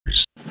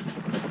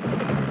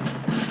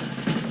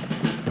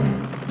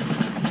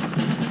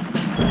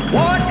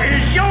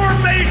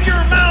major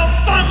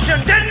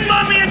malfunction. Didn't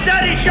mommy and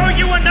daddy show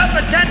you enough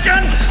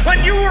attention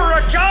when you were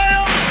a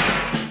child?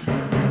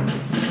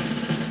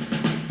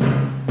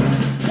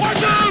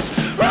 Watch out!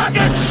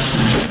 Rocket!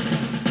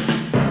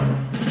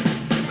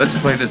 Let's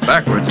play this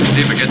backwards and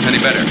see if it gets any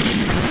better.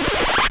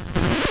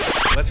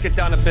 Let's get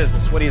down to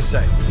business. What do you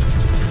say?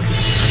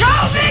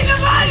 Show me the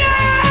money!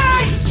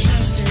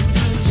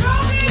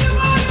 Show me the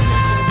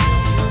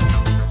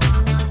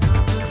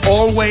money!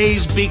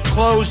 Always be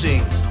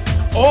closing.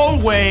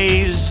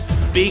 Always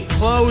be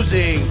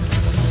closing.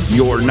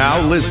 You're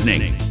now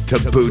listening to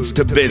Boots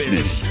to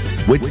Business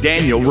with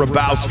Daniel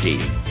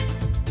Hrabowski.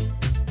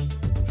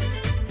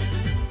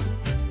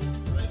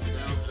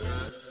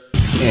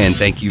 And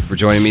thank you for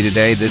joining me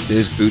today. This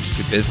is Boots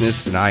to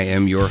Business, and I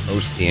am your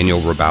host,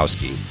 Daniel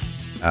Hrabowski.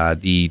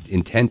 The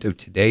intent of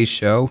today's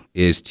show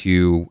is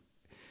to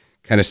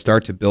kind of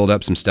start to build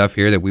up some stuff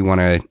here that we want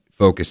to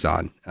focus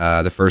on.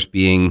 The first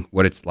being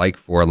what it's like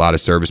for a lot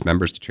of service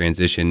members to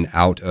transition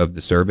out of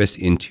the service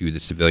into the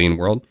civilian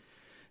world,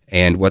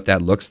 and what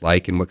that looks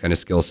like and what kind of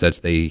skill sets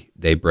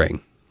they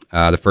bring.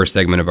 The first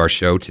segment of our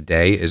show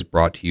today is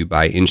brought to you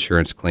by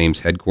Insurance Claims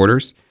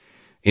Headquarters.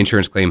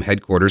 Insurance Claim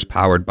Headquarters,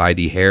 powered by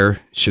the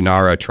Hare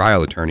Shannara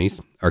Trial Attorneys.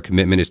 Our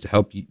commitment is to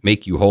help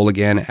make you whole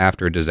again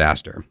after a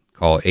disaster.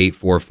 Call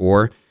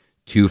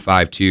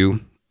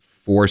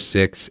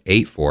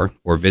 844-252-4684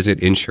 or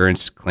visit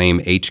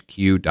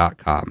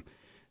insuranceclaimhq.com.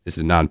 This is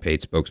a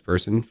non-paid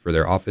spokesperson for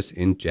their office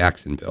in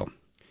Jacksonville.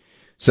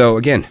 So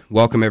again,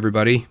 welcome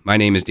everybody. My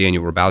name is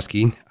Daniel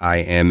Hrabowski. I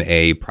am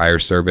a prior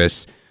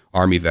service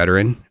Army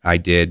veteran. I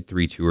did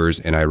 3 tours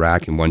in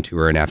Iraq and 1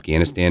 tour in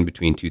Afghanistan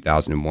between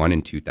 2001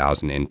 and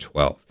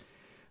 2012.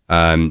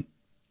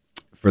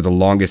 For the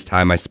longest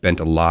time, I spent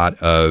a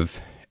lot of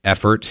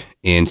effort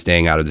in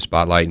staying out of the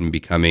spotlight and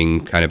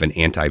becoming kind of an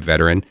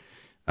anti-veteran.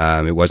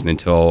 It wasn't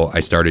until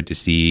I started to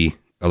see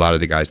a lot of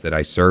the guys that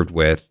I served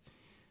with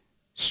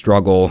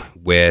struggle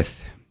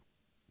with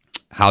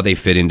how they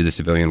fit into the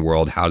civilian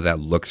world, how that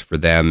looks for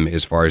them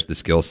as far as the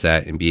skill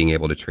set, and being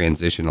able to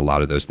transition a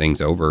lot of those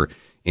things over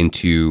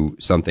into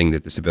something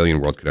that the civilian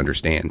world could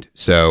understand.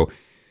 So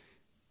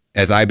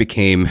as I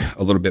became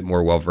a little bit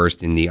more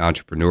well-versed in the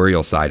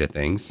entrepreneurial side of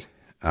things,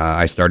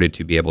 I started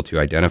to be able to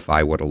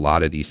identify what a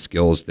lot of these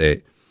skills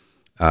that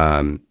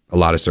a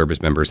lot of service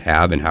members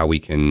have and how we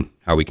can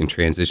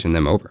transition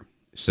them over.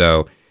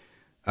 So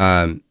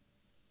as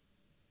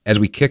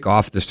we kick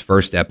off this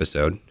first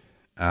episode,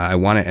 I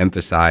want to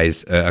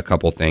emphasize a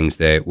couple things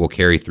that will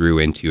carry through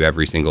into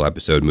every single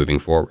episode moving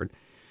forward.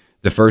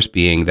 The first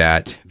being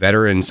that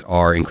veterans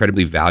are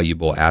incredibly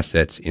valuable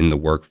assets in the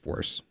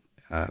workforce.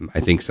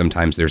 I think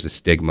sometimes there's a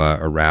stigma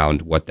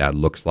around what that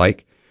looks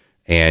like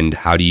and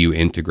how do you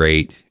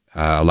integrate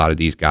a lot of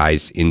these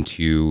guys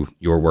into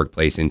your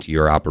workplace, into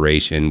your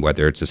operation,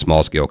 whether it's a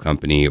small scale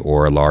company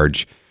or a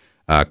large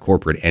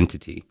corporate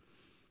entity.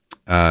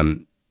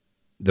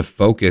 The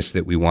focus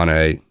that we want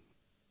to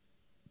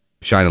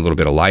shine a little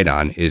bit of light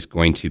on is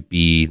going to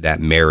be that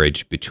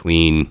marriage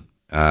between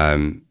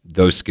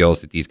those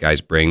skills that these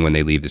guys bring when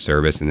they leave the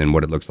service, and then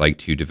what it looks like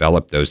to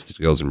develop those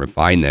skills and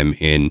refine them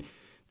in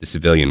the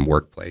civilian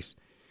workplace.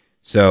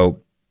 So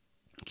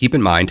keep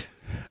in mind,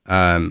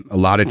 a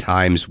lot of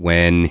times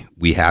when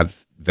we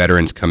have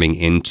veterans coming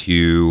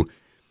into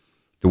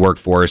the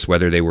workforce,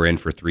 whether they were in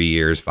for 3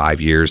 years,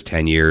 5 years,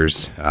 10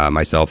 years,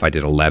 myself, I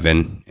did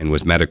 11 and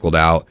was medicaled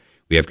out.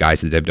 We have guys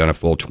that have done a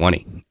full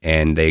 20,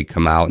 and they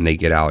come out and they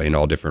get out in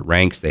all different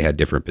ranks. They had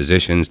different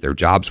positions. Their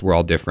jobs were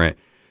all different.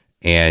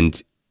 And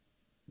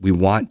we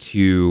want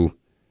to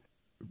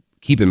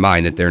keep in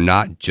mind that they're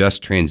not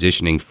just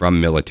transitioning from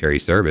military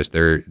service.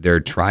 They're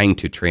trying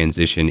to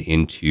transition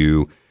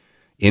into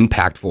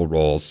impactful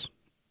roles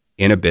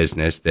in a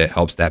business that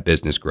helps that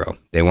business grow.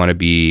 They want to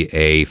be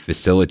a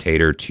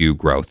facilitator to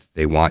growth.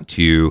 They want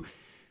to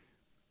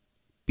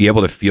be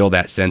able to feel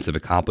that sense of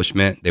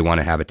accomplishment. They want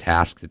to have a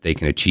task that they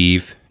can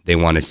achieve. They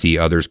want to see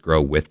others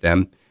grow with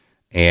them.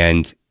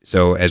 And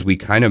so as we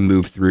kind of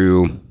move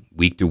through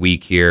week to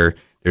week here,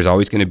 there's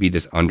always going to be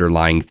this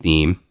underlying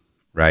theme,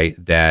 right?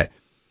 That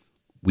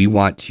we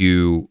want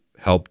to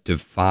help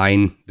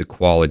define the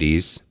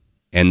qualities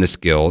and the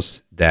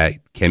skills that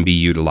can be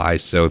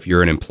utilized. So if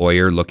you're an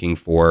employer looking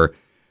for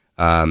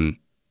to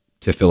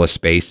fill a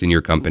space in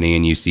your company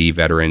and you see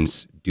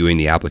veterans doing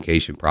the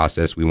application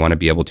process, we want to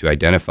be able to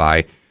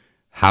identify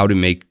how to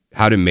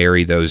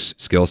marry those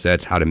skill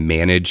sets, how to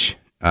manage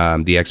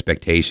the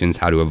expectations,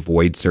 how to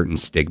avoid certain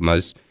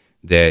stigmas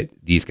that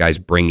these guys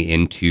bring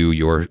into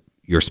your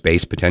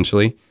space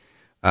potentially,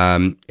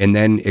 and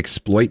then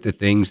exploit the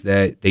things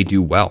that they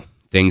do well,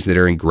 things that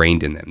are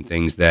ingrained in them,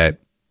 things that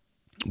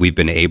we've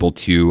been able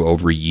to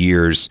over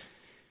years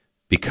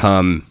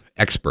become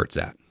experts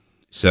at.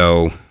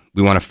 So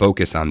we want to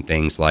focus on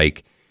things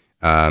like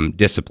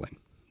discipline.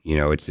 You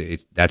know, it's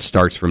that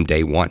starts from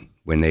day one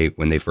when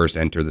they first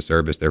enter the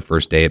service, their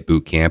first day at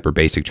boot camp or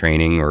basic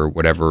training or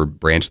whatever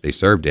branch they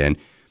served in.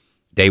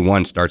 Day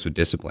one starts with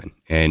discipline,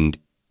 and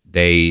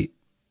they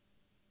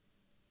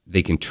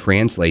can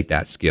translate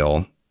that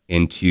skill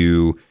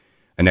into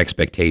an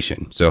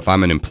expectation. So if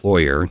I'm an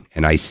employer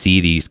and I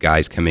see these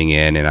guys coming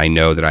in and I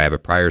know that I have a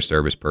prior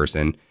service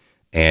person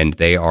and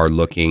they are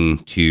looking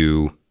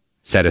to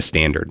set a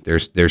standard,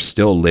 they're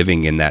still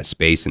living in that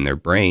space in their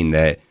brain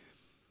that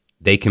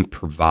they can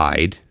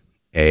provide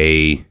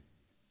a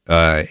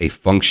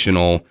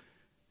functional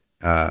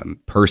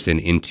person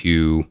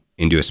into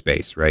a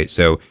space, right?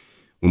 So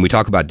when we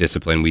talk about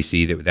discipline, we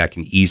see that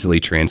can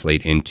easily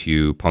translate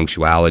into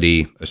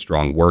punctuality, a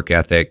strong work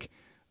ethic,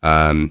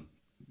 a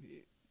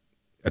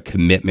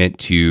commitment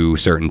to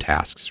certain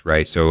tasks,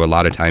 right? So a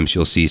lot of times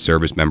you'll see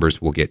service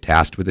members will get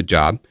tasked with a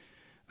job.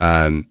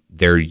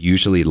 They're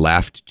usually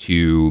left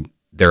to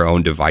their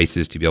own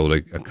devices to be able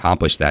to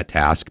accomplish that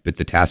task, but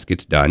the task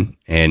gets done,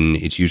 and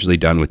it's usually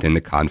done within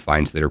the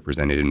confines that are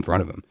presented in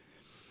front of them.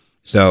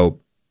 So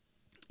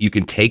you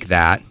can take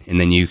that and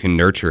then you can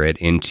nurture it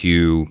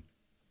into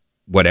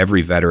what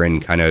every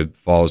veteran kind of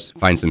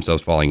finds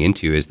themselves falling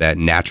into, is that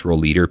natural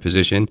leader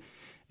position.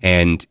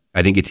 And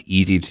I think it's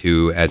easy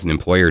to, as an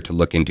employer, to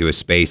look into a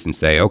space and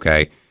say,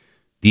 okay,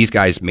 these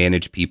guys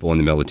manage people in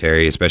the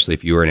military, especially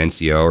if you were an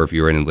NCO or if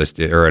you were an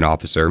enlisted or an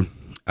officer.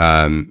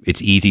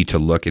 It's easy to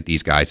look at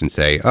these guys and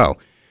say, oh,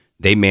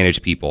 they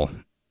manage people,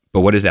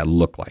 but what does that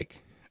look like?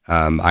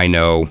 I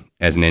know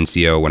as an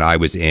NCO, when I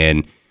was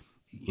in,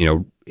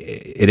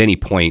 at any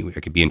point, I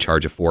could be in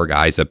charge of 4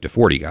 guys up to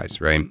 40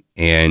 guys, right?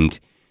 And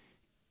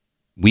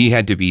we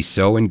had to be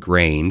so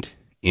ingrained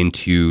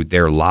into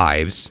their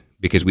lives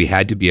because we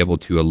had to be able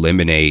to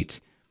eliminate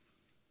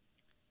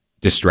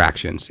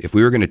distractions. If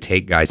we were going to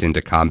take guys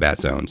into combat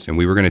zones and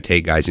we were going to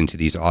take guys into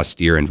these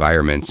austere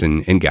environments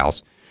and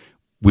gals,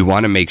 we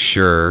want to make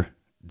sure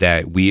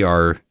that we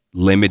are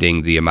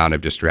limiting the amount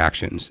of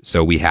distractions.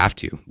 So we have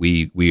to.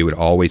 We would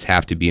always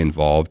have to be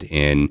involved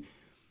in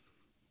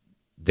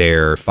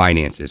their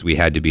finances. We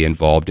had to be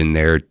involved in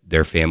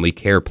their family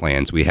care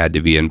plans. We had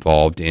to be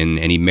involved in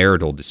any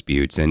marital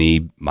disputes,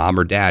 any mom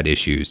or dad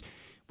issues.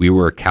 We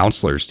were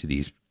counselors to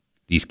these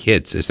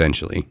kids,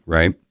 essentially,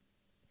 right?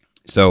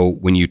 So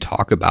when you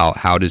talk about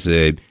how does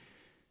a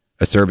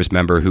service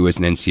member who is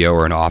an NCO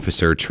or an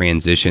officer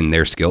transition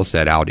their skill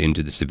set out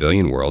into the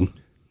civilian world,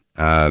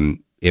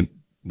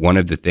 one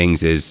of the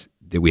things is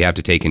that we have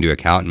to take into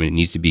account, and it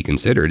needs to be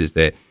considered, is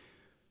that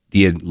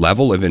the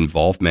level of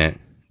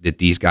involvement that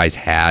these guys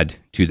had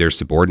to their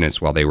subordinates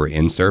while they were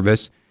in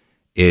service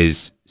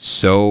is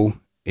so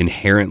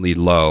inherently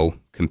low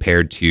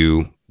compared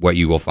to what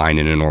you will find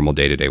in a normal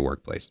day-to-day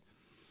workplace.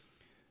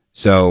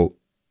 So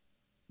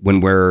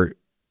when we're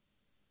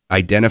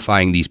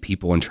identifying these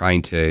people and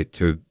trying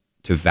to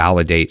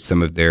validate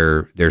some of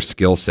their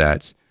skill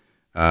sets,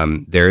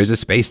 there is a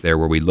space there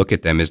where we look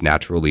at them as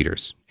natural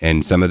leaders,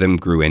 and some of them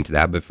grew into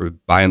that, but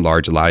by and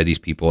large, a lot of these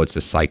people, it's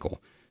a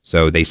cycle.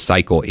 So they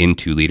cycle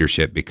into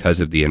leadership because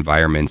of the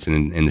environments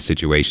and the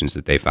situations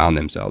that they found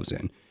themselves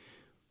in.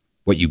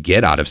 What you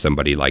get out of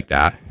somebody like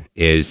that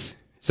is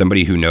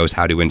somebody who knows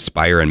how to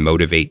inspire and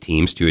motivate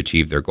teams to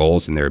achieve their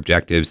goals and their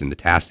objectives and the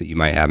tasks that you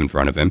might have in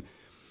front of him.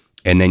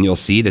 And then you'll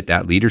see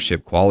that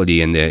leadership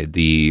quality and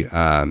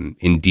the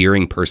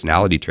endearing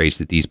personality traits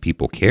that these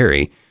people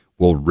carry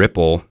will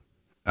ripple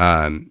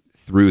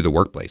through the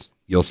workplace.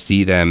 You'll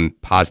see them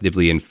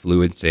positively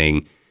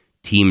influencing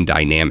team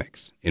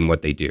dynamics in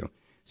what they do.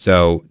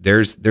 So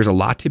there's a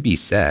lot to be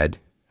said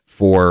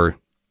for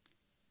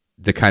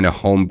the kind of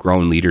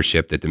homegrown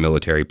leadership that the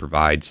military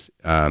provides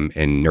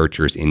and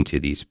nurtures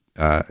into these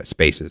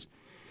spaces.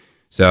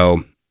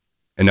 So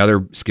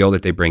another skill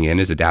that they bring in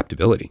is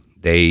adaptability.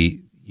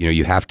 You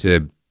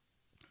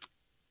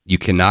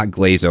cannot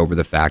glaze over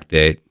the fact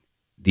that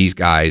these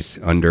guys,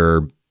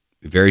 under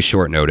very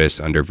short notice,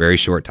 under very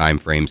short time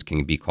frames,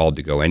 can be called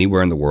to go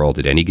anywhere in the world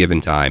at any given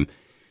time,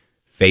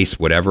 face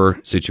whatever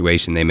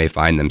situation they may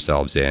find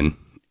themselves in.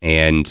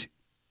 And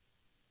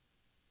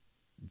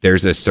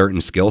there's a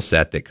certain skill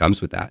set that comes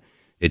with that.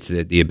 It's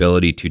the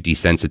ability to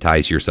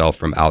desensitize yourself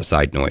from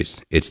outside noise.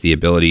 It's the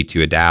ability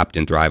to adapt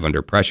and thrive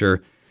under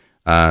pressure.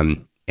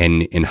 And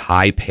in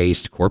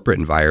high-paced corporate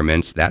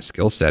environments, that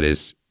skill set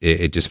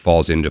it just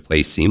falls into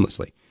place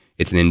seamlessly.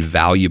 It's an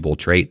invaluable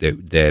trait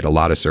that a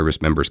lot of service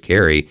members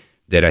carry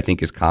that I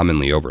think is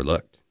commonly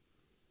overlooked.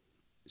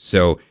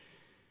 So,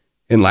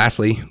 and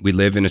lastly, we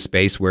live in a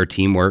space where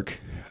teamwork,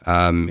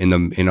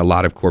 in a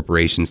lot of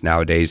corporations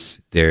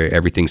nowadays,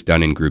 everything's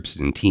done in groups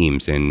and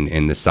teams,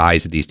 and the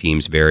size of these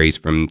teams varies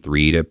from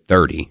 3 to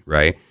 30,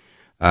 right?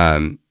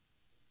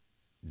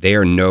 They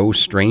are no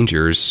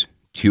strangers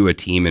to a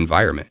team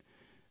environment.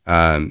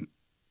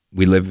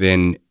 We live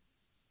in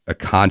a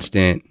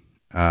constant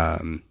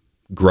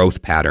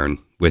growth pattern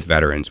with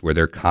veterans where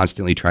they're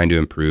constantly trying to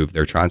improve.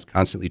 They're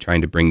constantly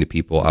trying to bring the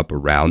people up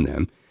around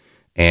them,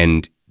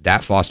 and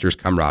that fosters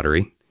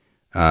camaraderie.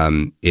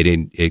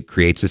 It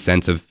creates a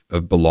sense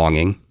of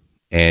belonging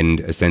and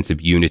a sense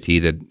of unity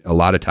that a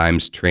lot of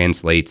times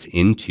translates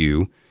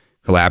into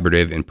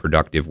collaborative and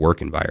productive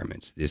work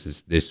environments.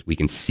 We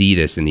can see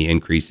this in the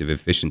increase of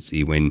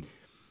efficiency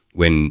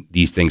when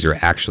these things are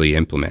actually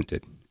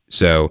implemented.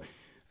 So,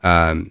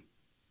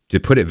 to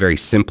put it very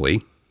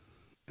simply,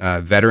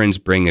 veterans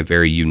bring a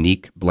very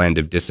unique blend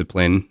of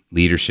discipline,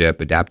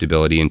 leadership,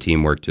 adaptability, and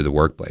teamwork to the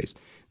workplace.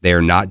 They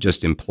are not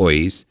just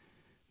employees,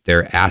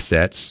 they're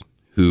assets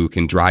who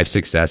can drive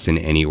success in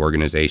any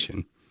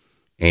organization.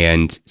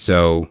 And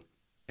so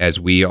as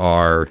we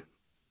are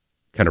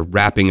kind of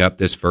wrapping up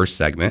this first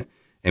segment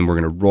and we're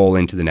going to roll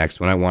into the next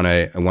one, I want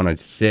to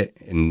sit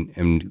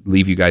and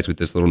leave you guys with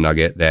this little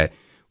nugget that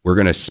we're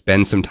going to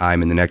spend some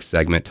time in the next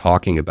segment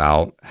talking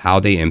about how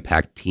they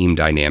impact team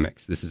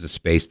dynamics. This is a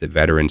space that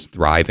veterans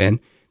thrive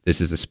in.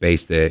 This is a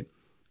space that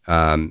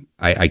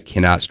I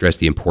cannot stress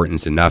the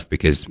importance enough,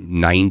 because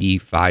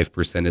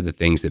 95% of the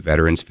things that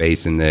veterans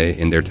face in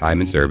their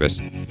time in service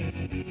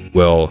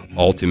will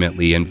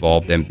ultimately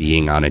involve them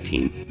being on a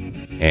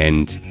team.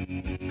 And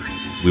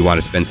we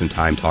want to spend some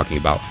time talking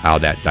about how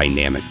that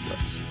dynamic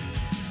works.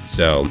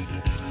 So,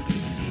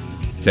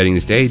 setting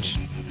the stage.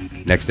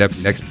 Next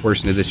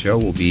portion of the show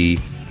will be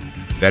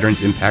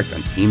veterans' impact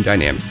on team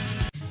dynamics.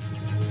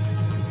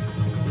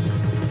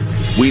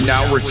 We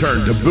now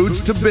return to Boots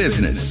to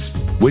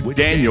Business with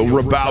Daniel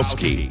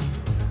Hrabowski.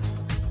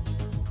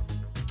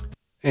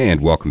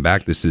 And welcome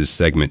back. This is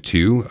segment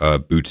 2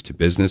 of Boots to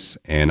Business,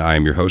 and I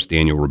am your host,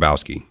 Daniel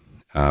Hrabowski.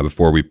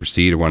 Before we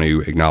proceed, I want to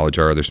acknowledge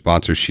our other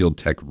sponsor, Shield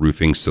Tech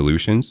Roofing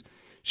Solutions.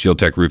 Shield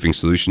Tech Roofing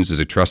Solutions is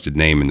a trusted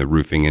name in the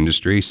roofing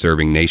industry,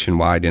 serving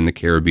nationwide in the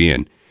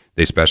Caribbean.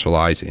 They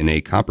specialize in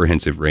a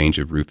comprehensive range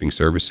of roofing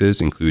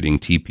services, including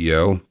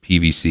TPO,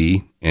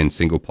 PVC, and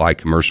single-ply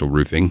commercial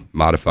roofing,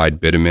 modified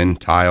bitumen,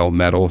 tile,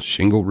 metal,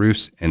 shingle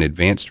roofs, and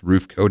advanced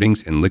roof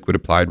coatings and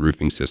liquid-applied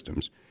roofing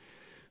systems.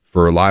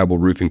 For a reliable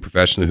roofing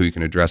professional who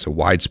can address a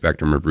wide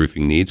spectrum of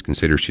roofing needs,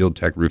 consider Shield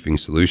Tech Roofing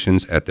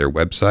Solutions at their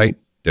website,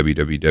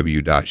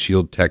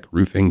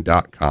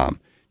 www.shieldtechroofing.com,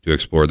 to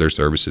explore their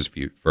services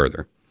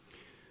further.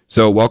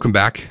 So welcome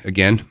back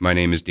again. My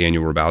name is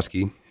Daniel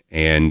Hrabowski,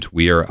 and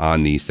we are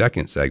on the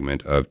second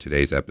segment of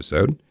today's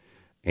episode,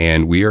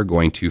 and we are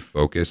going to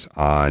focus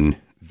on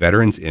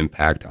veterans'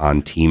 impact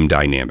on team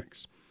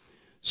dynamics.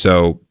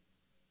 So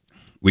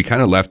we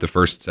kind of left the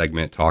first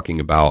segment talking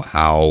about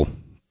how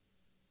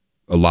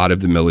a lot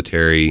of the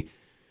military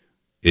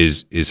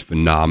is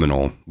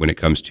phenomenal when it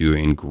comes to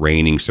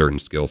ingraining certain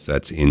skill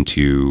sets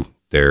into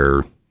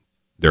their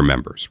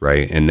members,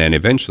 right? And then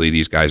eventually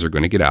these guys are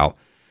going to get out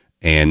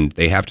and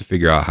they have to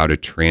figure out how to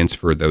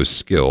transfer those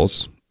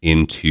skills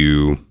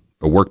into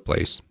a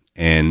workplace.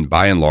 And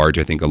by and large,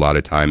 I think a lot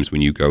of times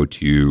when you go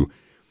to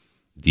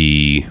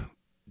the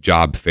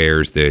job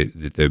fairs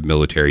that the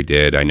military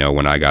did, I know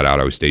when I got out,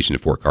 I was stationed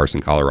at Fort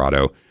Carson,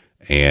 Colorado,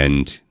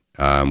 and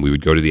we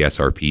would go to the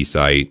SRP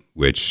site,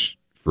 which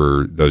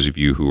for those of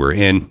you who are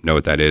in, know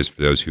what that is.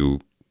 For those who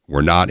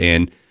were not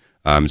in,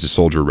 it's a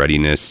soldier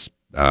readiness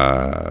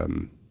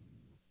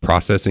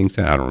processing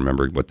center. I don't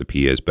remember what the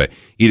P is, but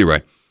either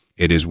way,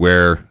 it is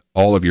where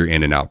all of your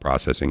in and out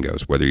processing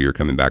goes, whether you're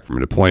coming back from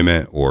a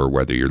deployment or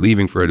whether you're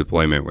leaving for a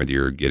deployment, whether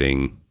you're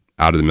getting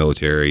out of the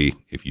military,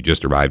 if you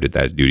just arrived at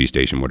that duty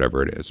station,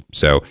 whatever it is.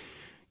 So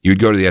you'd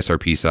go to the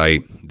SRP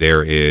site.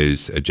 There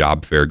is a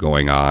job fair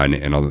going on,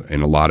 and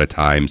a lot of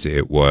times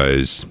it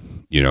was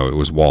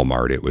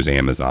Walmart, it was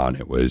Amazon,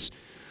 it was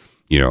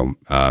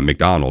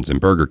McDonald's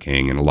and Burger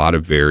King, and a lot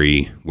of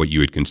very what you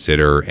would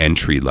consider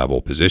entry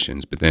level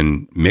positions. But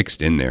then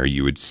mixed in there,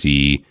 you would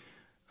see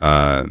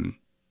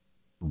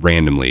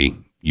randomly,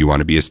 you want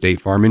to be a State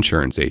Farm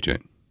insurance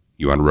agent,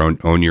 you want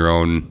to own your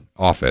own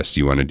office,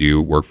 you want to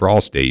work for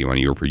Allstate, you want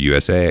to work for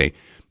USA.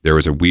 There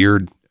was a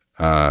weird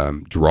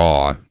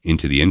draw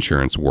into the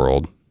insurance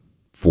world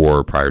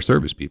for prior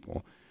service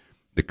people.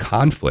 The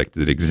conflict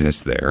that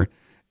exists there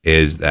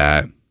is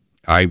that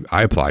I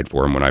applied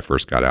for them when I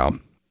first got out,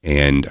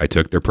 and I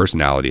took their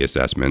personality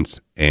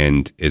assessments,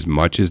 and as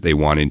much as they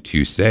wanted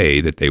to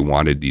say that they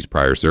wanted these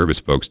prior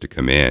service folks to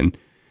come in,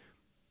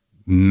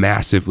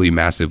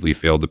 massively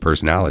failed the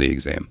personality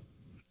exam.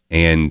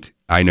 And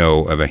I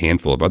know of a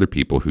handful of other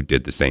people who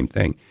did the same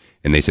thing,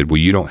 and they said, well,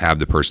 you don't have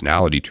the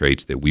personality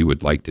traits that we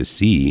would like to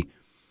see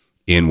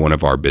in one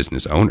of our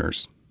business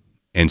owners.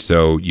 And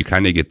so you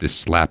kind of get this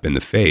slap in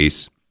the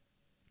face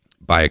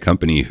by a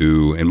company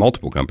who, and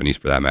multiple companies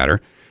for that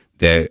matter,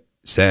 that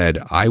said,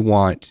 I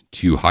want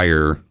to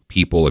hire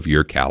people of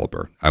your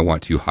caliber. I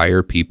want to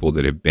hire people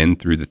that have been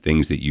through the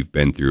things that you've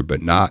been through,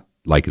 but not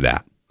like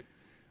that,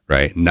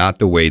 right? Not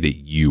the way that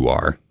you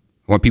are.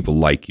 I want people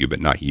like you,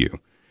 but not you.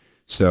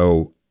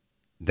 So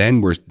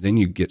then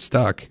you get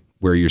stuck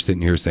where you're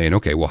sitting here saying,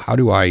 okay, well, how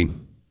do I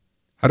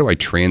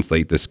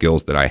translate the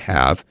skills that I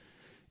have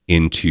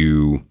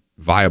into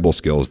viable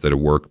skills that a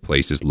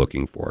workplace is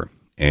looking for?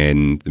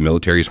 And the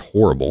military is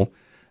horrible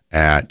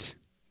at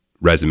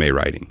resume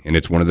writing. And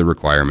it's one of the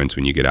requirements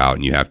when you get out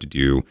and you have to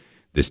do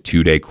this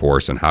 2-day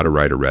course on how to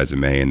write a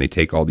resume. And they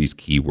take all these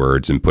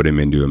keywords and put them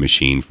into a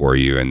machine for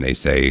you. And they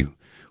say,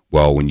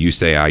 well, when you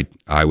say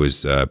I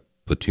was a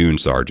platoon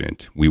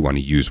sergeant, we want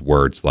to use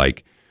words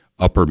like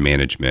upper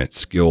management,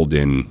 skilled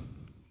in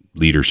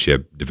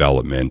leadership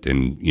development,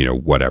 and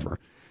whatever.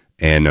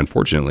 And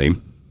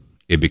unfortunately,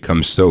 it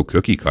becomes so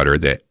cookie cutter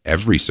that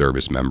every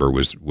service member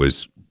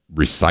was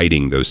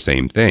reciting those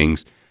same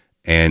things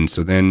And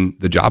so then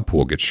the job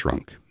pool gets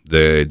shrunk.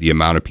 The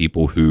amount of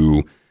people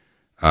who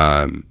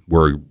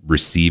were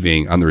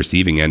receiving on the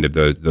receiving end of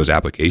those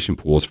application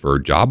pools for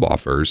job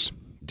offers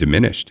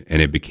diminished,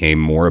 and it became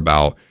more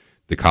about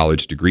the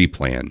college degree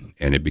plan,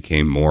 and it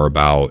became more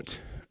about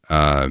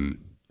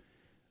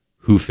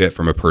who fit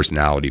from a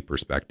personality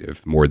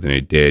perspective more than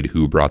it did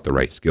who brought the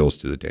right skills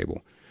to the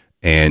table.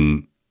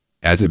 And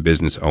as a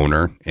business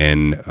owner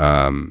and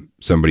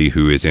somebody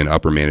who is in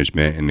upper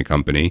management in the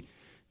company,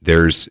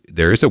 there is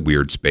a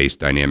weird space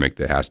dynamic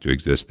that has to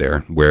exist there,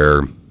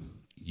 where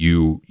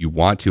you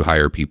want to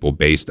hire people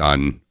based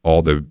on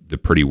all the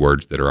pretty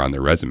words that are on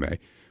their resume.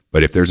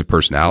 But if there's a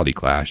personality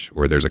clash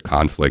or there's a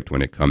conflict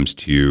when it comes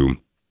to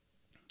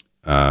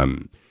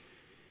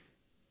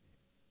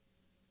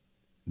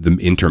the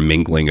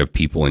intermingling of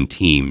people and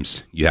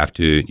teams, you have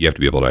to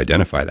be able to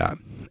identify that.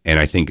 And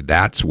I think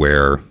that's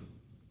where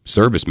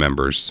service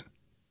members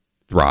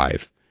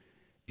thrive,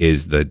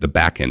 is the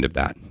back end of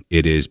that.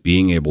 It is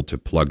being able to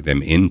plug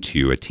them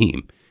into a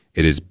team.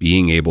 It is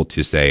being able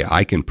to say,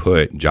 I can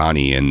put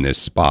Johnny in this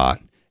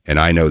spot, and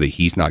I know that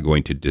he's not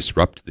going to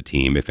disrupt the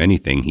team. If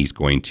anything, he's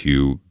going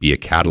to be a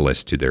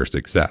catalyst to their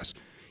success.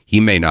 He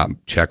may not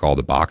check all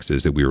the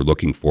boxes that we were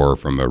looking for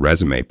from a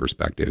resume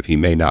perspective. He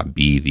may not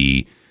be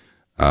the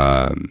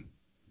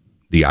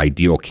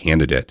ideal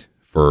candidate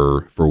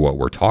for what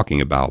we're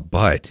talking about,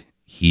 but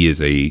he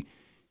is a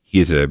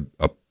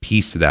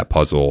piece to that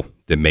puzzle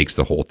that makes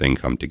the whole thing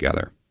come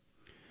together.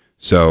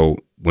 So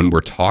when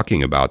we're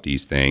talking about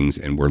these things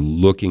and we're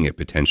looking at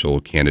potential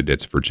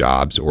candidates for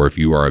jobs, or if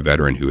you are a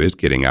veteran who is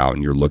getting out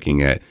and you're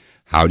looking at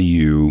how do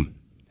you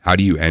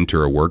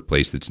enter a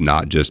workplace that's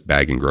not just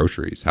bagging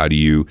groceries? How do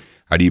you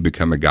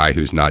become a guy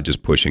who's not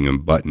just pushing a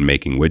button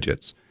making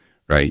widgets,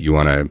 right?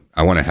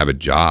 I want to have a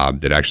job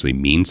that actually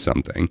means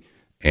something.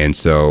 And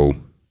so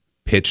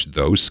pitch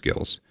those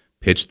skills.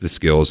 Pitch the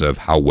skills of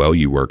how well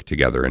you work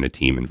together in a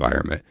team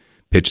environment.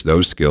 Pitch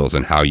those skills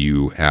and how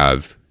you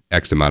have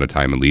X amount of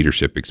time in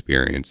leadership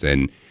experience,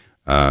 and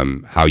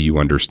how you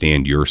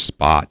understand your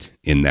spot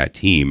in that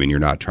team, and you're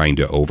not trying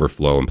to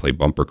overflow and play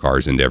bumper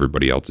cars into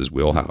everybody else's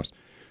wheelhouse.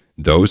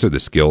 Those are the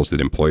skills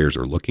that employers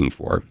are looking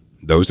for.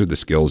 Those are the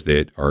skills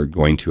that are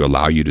going to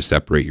allow you to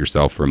separate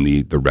yourself from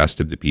the rest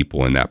of the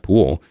people in that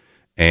pool.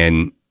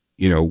 And,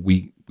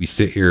 we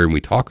sit here and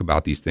we talk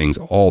about these things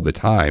all the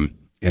time.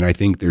 And I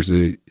think there's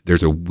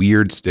a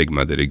weird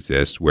stigma that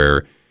exists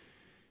where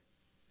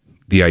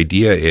the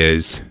idea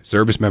is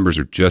service members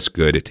are just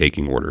good at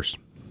taking orders.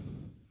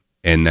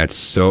 And that's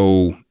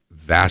so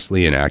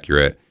vastly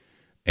inaccurate.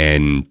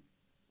 And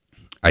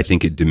I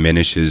think it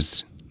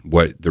diminishes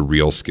what the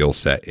real skill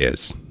set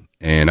is.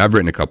 And I've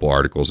written a couple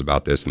articles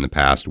about this in the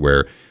past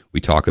where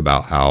we talk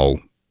about how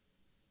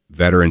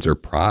veterans are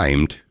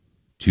primed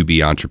to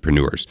be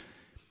entrepreneurs,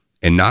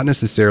 and not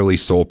necessarily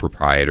sole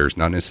proprietors,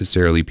 not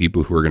necessarily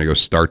people who are going to go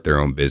start their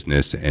own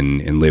business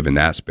and live in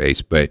that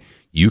space, but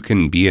you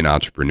can be an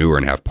entrepreneur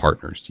and have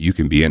partners. You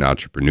can be an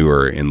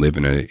entrepreneur and live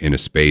in a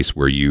space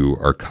where you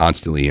are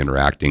constantly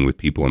interacting with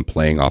people and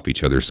playing off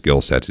each other's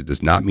skill sets. It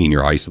does not mean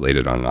you're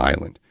isolated on an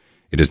island.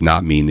 It does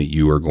not mean that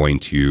you are going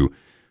to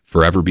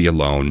forever be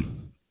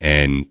alone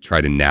and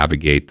try to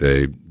navigate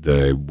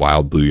the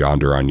wild blue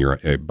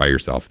yonder by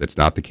yourself. That's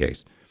not the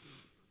case.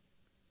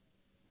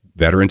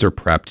 Veterans are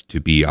prepped to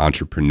be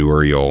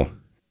entrepreneurial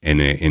in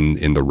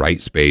the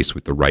right space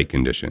with the right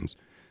conditions.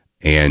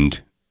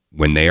 And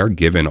when they are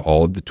given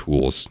all of the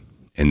tools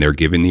and they're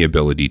given the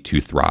ability to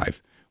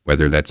thrive,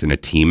 whether that's in a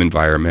team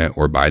environment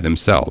or by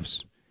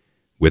themselves,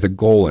 with a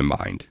goal in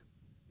mind,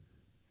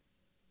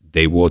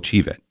 they will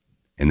achieve it.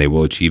 And they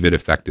will achieve it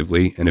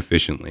effectively and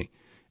efficiently.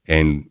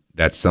 And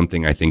that's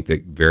something I think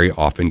that very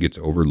often gets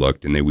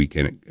overlooked. And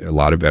a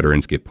lot of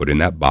veterans get put in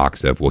that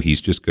box of, well,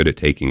 he's just good at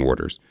taking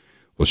orders.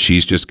 Well,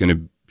 she's just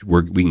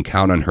we can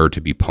count on her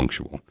to be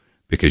punctual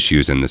because she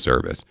was in the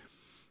service.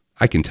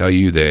 I can tell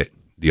you that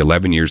the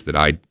 11 years that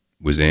I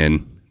was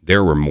in,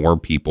 there were more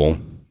people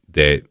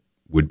that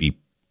would be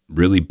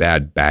really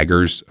bad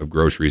baggers of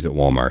groceries at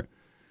Walmart.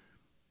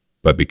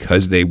 But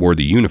because they wore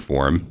the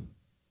uniform,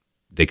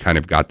 they kind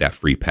of got that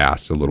free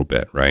pass a little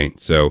bit, right?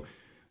 So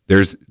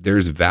there's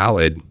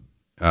valid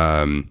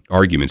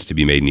arguments to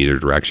be made in either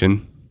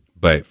direction.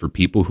 But for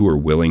people who are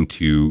willing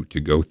to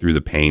go through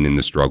the pain and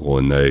the struggle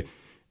and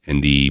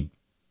the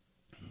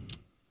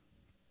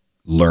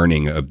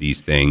learning of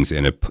these things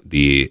and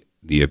the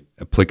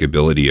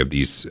applicability of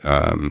these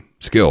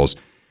skills,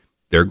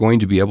 they're going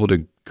to be able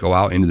to go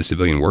out into the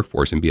civilian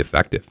workforce and be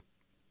effective.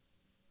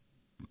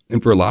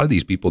 And for a lot of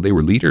these people, they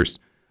were leaders.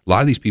 A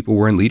lot of these people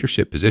were in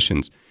leadership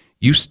positions.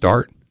 You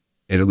start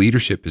at a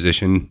leadership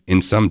position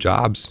in some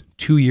jobs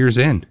 2 years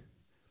in.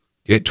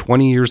 At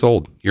 20 years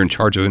old, you're in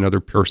charge of another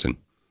person,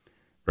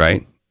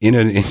 right?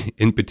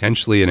 In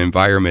potentially an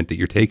environment that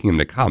you're taking them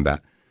to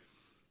combat.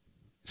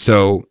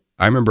 So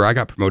I remember I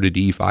got promoted to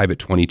E5 at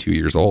 22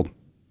 years old.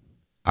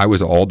 I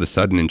was all of a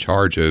sudden in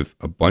charge of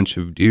a bunch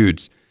of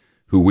dudes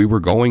who we were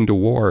going to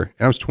war,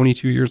 and I was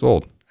 22 years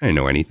old. I didn't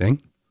know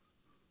anything.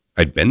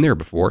 I'd been there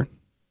before,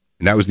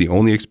 and that was the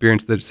only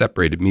experience that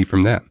separated me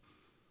from them.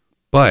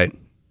 But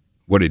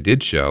what it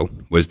did show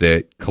was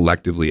that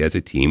collectively as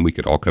a team, we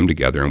could all come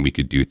together and we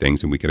could do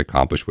things and we could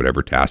accomplish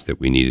whatever task that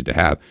we needed to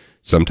have.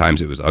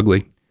 Sometimes it was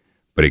ugly,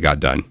 but it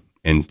got done.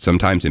 And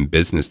sometimes in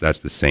business,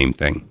 that's the same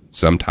thing.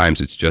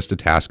 Sometimes it's just a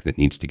task that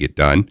needs to get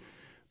done.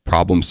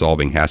 Problem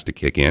solving has to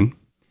kick in.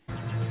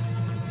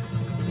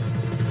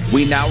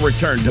 We now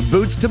return to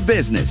Boots to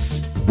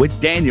Business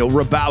with Daniel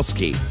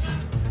Hrabowski.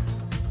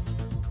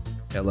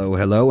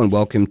 Hello, and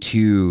welcome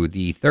to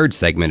the third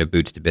segment of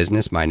Boots to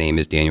Business. My name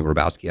is Daniel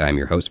Hrabowski. I'm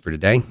your host for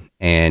today,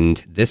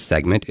 and this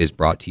segment is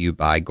brought to you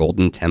by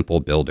Golden Temple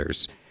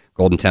Builders.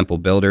 Golden Temple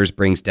Builders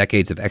brings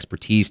decades of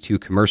expertise to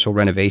commercial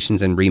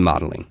renovations and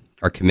remodeling.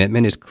 Our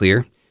commitment is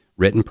clear,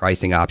 written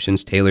pricing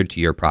options tailored to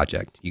your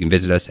project. You can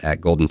visit us at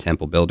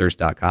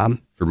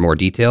goldentemplebuilders.com for more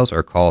details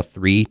or call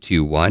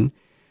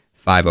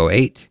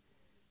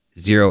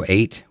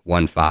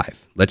 321-508-0815.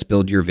 Let's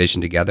build your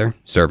vision together,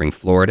 serving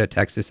Florida,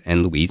 Texas,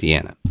 and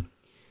Louisiana.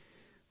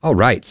 All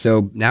right,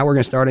 so now we're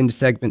going to start into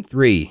segment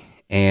 3,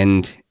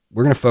 and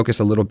we're going to focus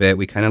a little bit.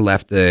 We kind of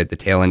left the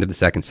tail end of the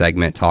second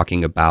segment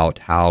talking about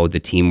how the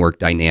teamwork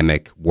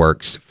dynamic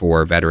works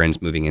for veterans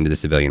moving into the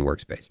civilian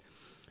workspace.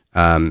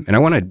 And I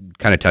want to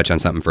kind of touch on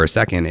something for a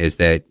second, is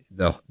that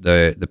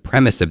the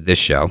premise of this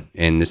show,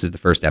 and this is the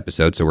first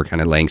episode, so we're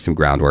kind of laying some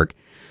groundwork,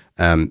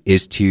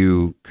 is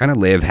to kind of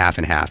live half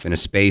and half in a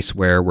space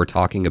where we're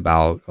talking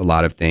about a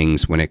lot of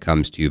things when it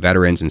comes to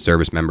veterans and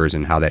service members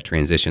and how that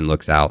transition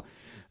looks out,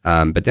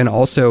 but then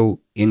also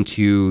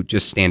into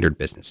just standard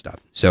business stuff.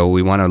 So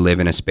we want to live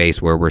in a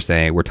space where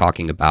we're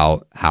talking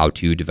about how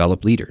to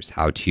develop leaders,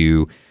 how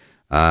to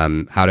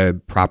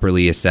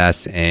properly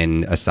assess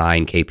and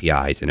assign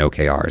KPIs and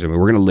OKRs. I mean,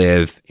 we're going to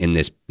live in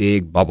this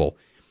big bubble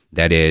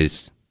that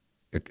is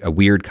a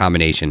weird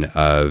combination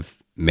of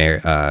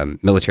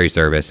military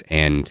service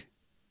and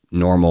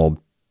normal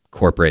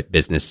corporate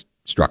business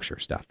structure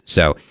stuff.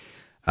 So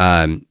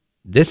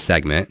this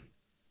segment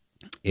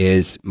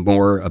is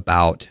more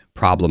about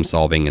problem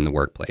solving in the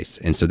workplace.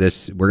 And so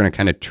we're going to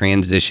kind of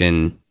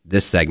transition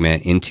this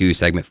segment into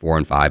segment 4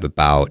 and 5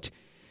 about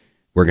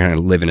we're going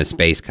to live in a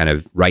space kind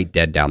of right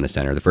dead down the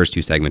center. The first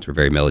 2 segments were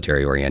very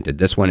military oriented.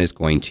 This one is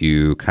going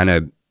to kind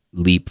of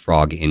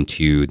leapfrog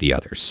into the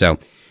others. So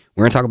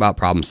we're going to talk about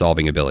problem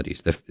solving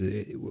abilities.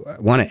 I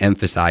want to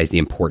emphasize the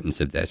importance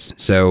of this.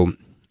 So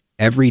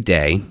every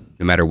day,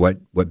 no matter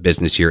what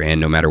business you're in,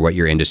 no matter what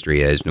your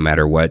industry is, no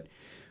matter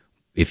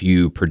if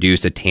you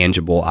produce a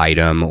tangible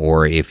item,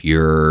 or if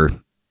you're,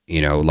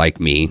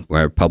 like me,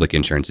 we're a public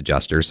insurance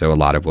adjuster. So a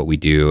lot of what we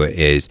do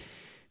is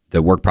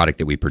the work product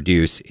that we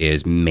produce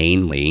is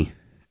mainly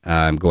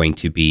going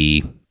to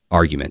be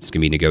arguments. It's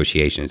going to be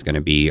negotiation. It's going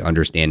to be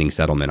understanding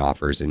settlement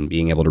offers and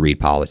being able to read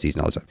policies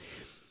and all this stuff.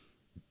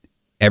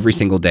 Every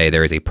single day,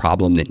 there is a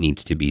problem that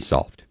needs to be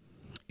solved.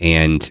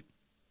 And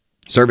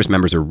service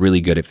members are really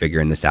good at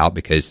figuring this out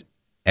because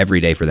every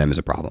day for them is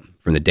a problem.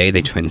 From the day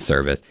they joined the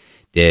service,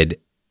 and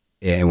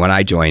when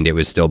I joined, it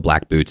was still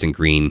black boots and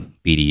green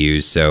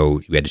BDUs.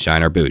 So you had to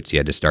shine our boots. You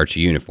had to starch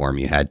your uniform.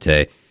 You had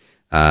to,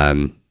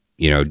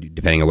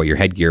 depending on what your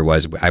headgear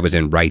was, I was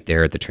in right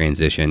there at the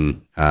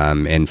transition.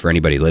 And for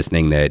anybody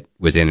listening that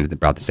was in at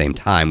about the same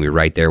time, we were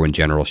right there when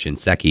General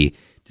Shinseki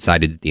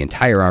decided that the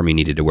entire Army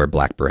needed to wear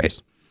black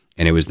berets.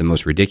 And it was the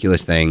most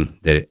ridiculous thing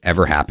that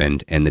ever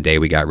happened. And the day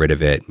we got rid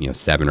of it,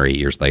 7 or 8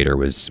 years later,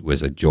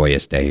 was a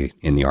joyous day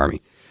in the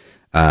Army.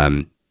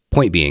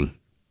 Point being,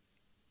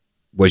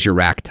 was your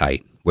rack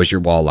tight? Was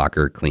your wall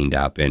locker cleaned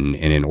up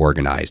and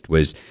organized?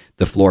 Was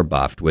the floor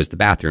buffed? Was the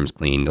bathrooms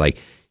cleaned? Like,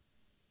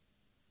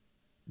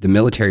 the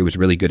military was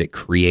really good at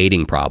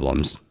creating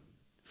problems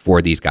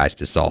for these guys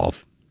to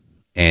solve.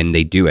 And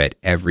they do it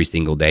every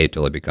single day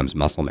until it becomes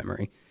muscle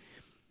memory.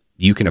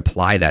 You can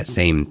apply that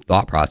same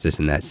thought process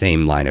and that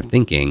same line of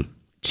thinking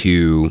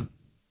to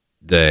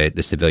the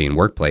civilian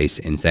workplace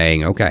and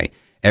saying, okay,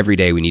 every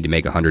day we need to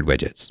make 100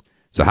 widgets.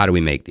 So how do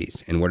we make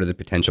these? And what are the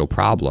potential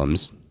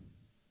problems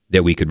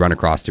that we could run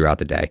across throughout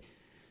the day,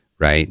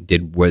 right?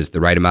 Was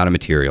the right amount of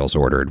materials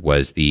ordered?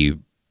 Was the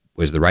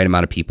right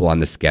amount of people on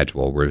the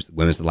schedule?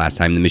 When was the last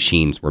time the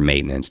machines were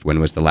maintenanced? When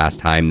was the last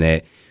time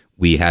that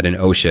we had an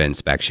OSHA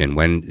inspection?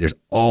 When there's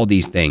all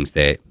these things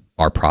that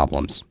are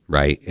problems,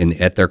 right? And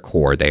at their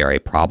core, they are a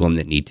problem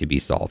that need to be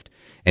solved.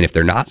 And if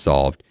they're not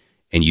solved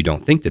and you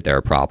don't think that they're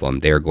a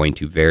problem, they are going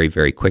to very,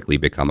 very quickly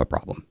become a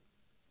problem.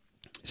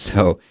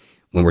 So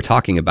when we're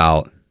talking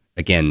about,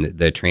 again,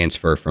 the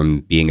transfer from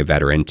being a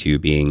veteran to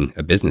being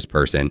a business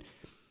person,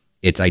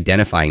 it's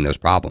identifying those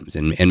problems.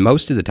 And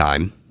most of the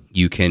time,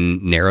 you can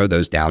narrow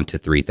those down to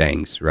 3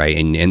 things, right?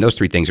 And those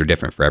 3 things are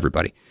different for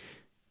everybody.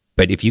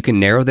 But if you can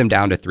narrow them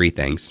down to 3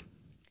 things,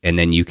 and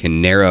then you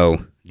can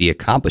narrow the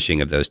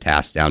accomplishing of those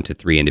tasks down to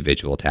 3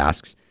 individual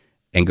tasks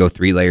and go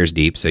 3 layers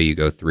deep. So you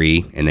go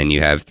 3, and then you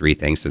have 3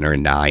 things, so there are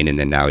 9, and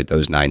then now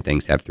those 9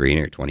 things have 3, and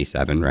you're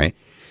 27, right?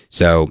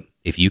 So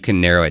if you can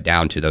narrow it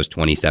down to those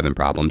 27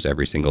 problems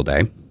every single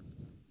day,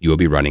 you will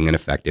be running an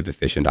effective,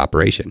 efficient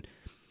operation.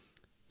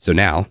 So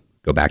now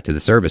go back to the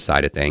service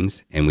side of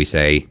things, and we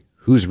say,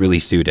 who's really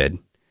suited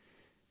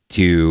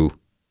to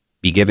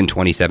be given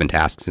 27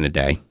 tasks in a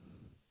day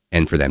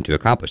and for them to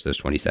accomplish those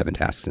 27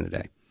 tasks in a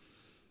day.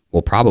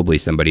 Well, probably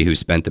somebody who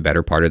spent the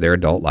better part of their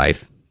adult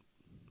life,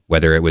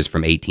 whether it was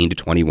from 18 to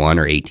 21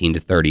 or 18 to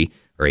 30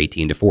 or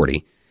 18 to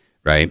 40,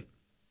 right,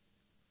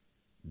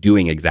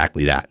 doing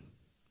exactly that.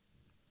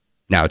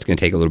 Now, it's going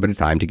to take a little bit of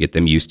time to get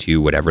them used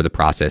to whatever the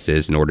process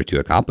is in order to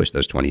accomplish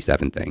those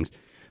 27 things.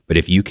 But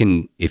if you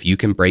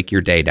can break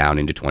your day down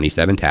into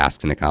 27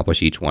 tasks and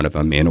accomplish each one of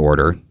them in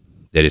order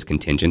that is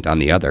contingent on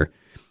the other,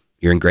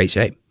 you're in great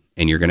shape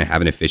and you're going to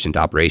have an efficient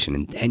operation.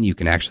 And then you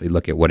can actually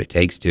look at what it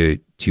takes to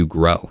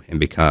grow and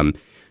become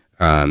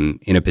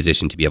in a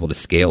position to be able to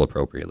scale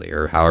appropriately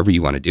or however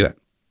you want to do it.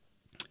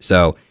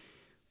 So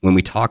when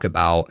we talk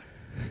about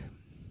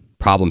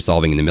problem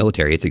solving in the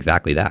military, it's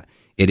exactly that.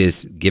 It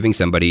is giving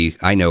somebody,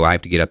 I know I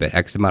have to get up at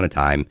X amount of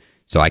time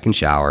so I can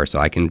shower, so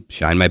I can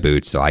shine my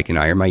boots, so I can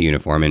iron my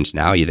uniform. And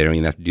now they don't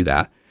even have to do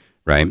that,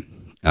 right?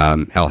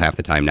 Hell, half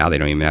the time now they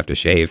don't even have to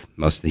shave.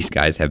 Most of these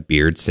guys have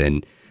beards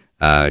and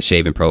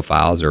shaven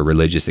profiles or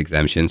religious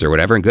exemptions or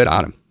whatever, and good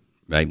on them,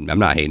 right? I'm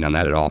not hating on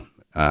that at all.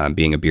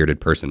 Being a bearded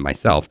person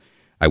myself,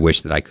 I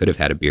wish that I could have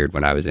had a beard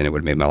when I was in. It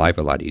would have made my life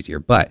a lot easier.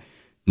 But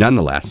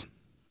nonetheless,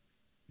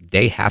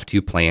 they have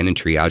to plan and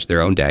triage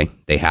their own day.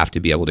 They have to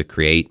be able to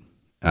create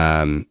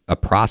a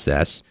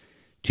process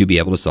to be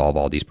able to solve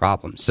all these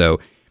problems. So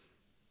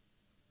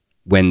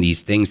when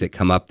these things that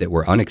come up that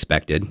were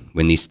unexpected,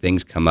 when these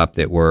things come up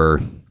that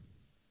were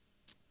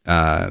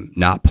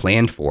not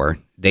planned for,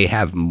 they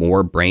have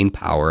more brain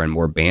power and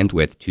more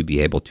bandwidth to be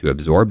able to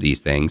absorb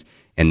these things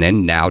and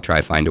then now try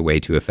to find a way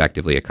to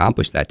effectively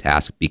accomplish that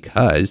task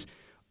because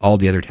all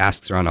the other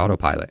tasks are on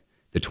autopilot.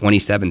 The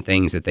 27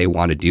 things that they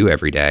want to do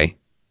every day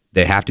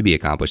that have to be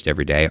accomplished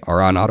every day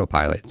are on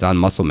autopilot. It's on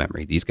muscle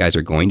memory. These guys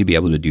are going to be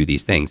able to do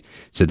these things.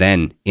 So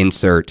then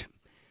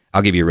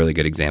I'll give you a really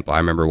good example. I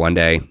remember one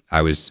day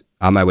I was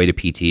on my way to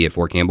PT at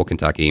Fort Campbell,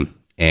 Kentucky,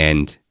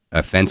 and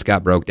a fence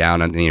got broke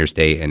down on the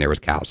interstate and there was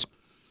cows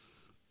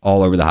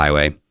all over the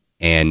highway.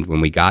 And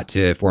when we got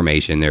to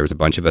formation, there was a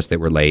bunch of us that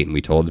were late and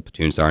we told the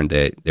platoon sergeant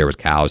that there was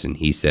cows. And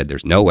he said,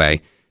 there's no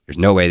way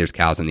there's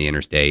cows on the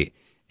interstate.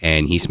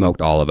 And he smoked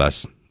all of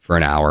us for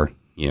an hour,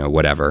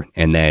 whatever.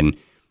 And then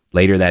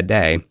later that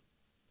day,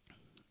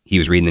 he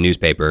was reading the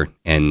newspaper,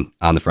 and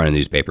on the front of the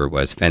newspaper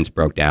was fence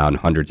broke down,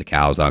 hundreds of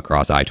cows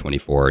across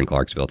I-24 in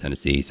Clarksville,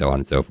 Tennessee, so on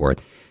and so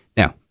forth.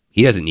 Now,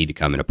 he doesn't need to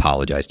come and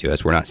apologize to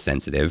us. We're not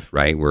sensitive,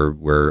 right?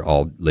 We're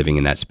all living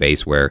in that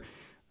space where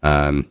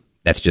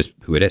that's just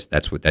who it is.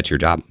 That's your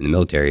job in the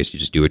military, is to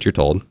just do what you're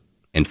told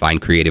and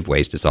find creative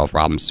ways to solve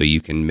problems so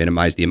you can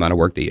minimize the amount of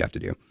work that you have to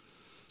do.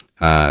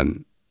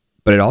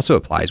 But it also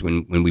applies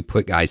when we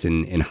put guys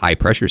in high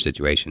pressure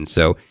situations.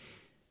 So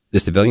the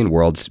civilian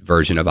world's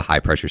version of a high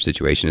pressure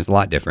situation is a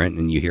lot different.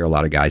 And you hear a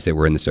lot of guys that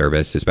were in the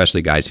service,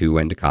 especially guys who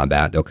went to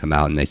combat, they'll come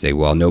out and they say,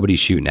 well, nobody's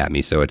shooting at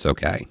me, so it's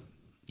okay.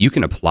 You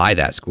can apply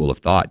that school of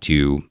thought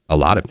to a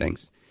lot of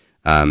things.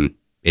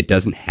 It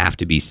doesn't have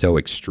to be so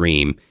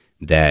extreme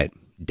that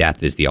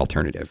death is the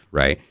alternative,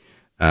 right?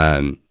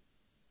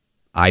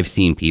 I've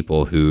seen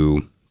people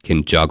who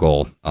can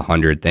juggle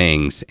 100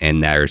 things,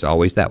 and there's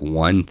always that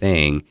one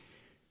thing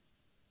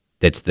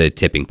that's the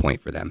tipping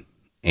point for them.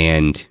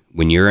 And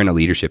when you're in a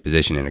leadership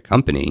position in a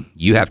company,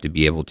 you have to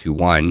be able to,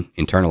 one,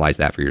 internalize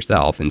that for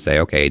yourself and say,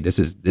 okay, this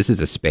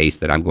is a space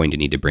that I'm going to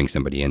need to bring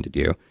somebody in to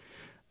do.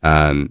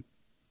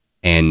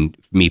 And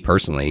me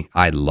personally,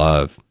 I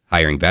love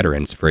hiring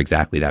veterans for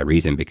exactly that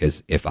reason,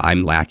 because if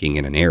I'm lacking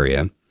in an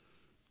area,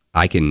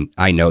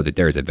 I know that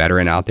there is a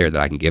veteran out there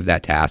that I can give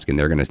that task, and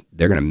they're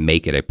gonna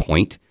make it a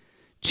point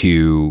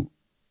to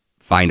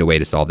find a way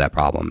to solve that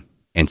problem,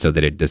 and so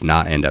that it does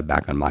not end up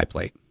back on my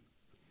plate.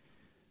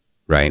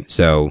 Right.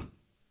 So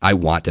I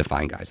want to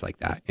find guys like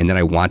that. And then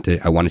I want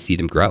to see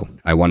them grow.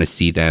 I want to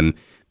see them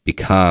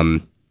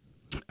become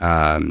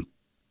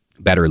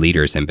better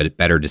leaders and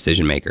better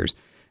decision makers.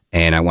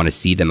 And I want to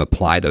see them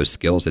apply those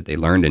skills that they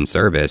learned in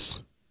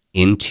service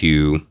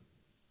into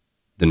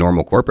the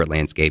normal corporate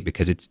landscape,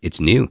 because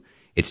it's new.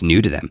 It's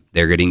new to them.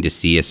 They're getting to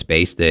see a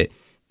space that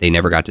they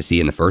never got to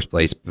see in the first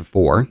place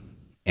before.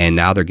 And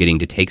now they're getting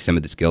to take some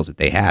of the skills that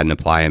they had and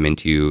apply them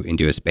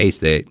into a space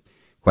that,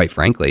 quite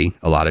frankly,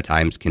 a lot of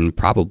times can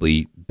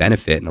probably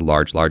benefit in a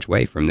large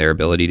way from their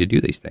ability to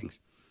do these things.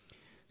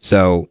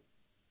 So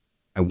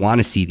I want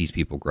to see these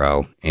people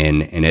grow.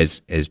 And as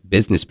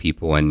business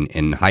people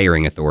and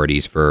hiring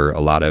authorities for a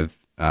lot of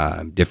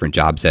different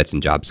job sets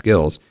and job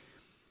skills,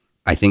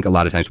 I think a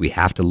lot of times we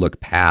have to look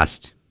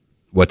past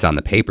what's on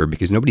the paper,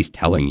 because nobody's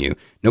telling you.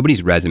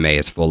 Nobody's resume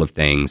is full of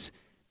things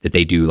that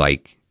they do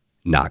like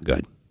not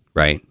good,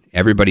 right?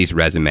 Everybody's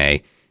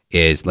resume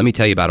is, let me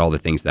tell you about all the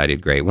things that I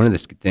did great. One of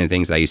the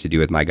things I used to do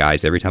with my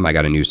guys, every time I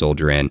got a new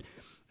soldier in,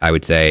 I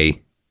would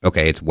say,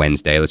 okay, it's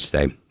Wednesday, let's just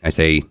say. I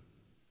say,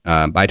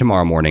 by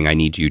tomorrow morning, I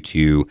need you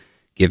to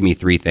give me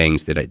 3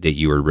 things that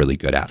you were really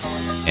good at.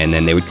 And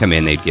then they would come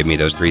in, they'd give me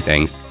those 3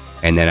 things.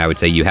 And then I would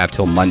say, you have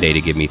till Monday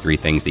to give me 3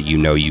 things that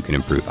you can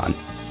improve on.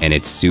 And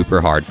it's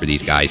super hard for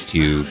these guys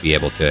to be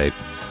able to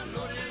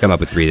come up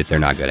with 3 that they're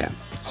not good at.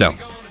 So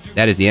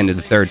That is the end of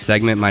the third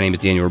segment. My name is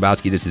Daniel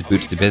Hrabowski. This is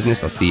Boots to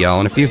Business. I'll see y'all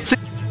in a few.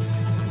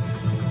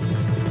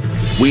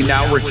 We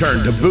now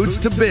return to Boots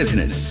to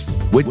Business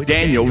with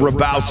Daniel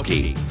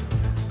Hrabowski.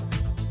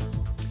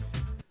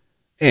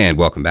 And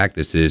welcome back.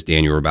 This is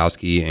Daniel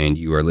Hrabowski, and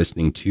you are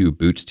listening to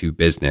Boots to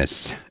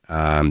Business.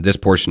 This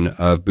portion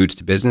of Boots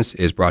to Business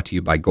is brought to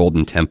you by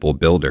Golden Temple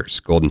Builders.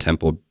 Golden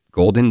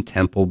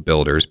Temple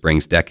Builders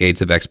brings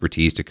decades of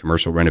expertise to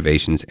commercial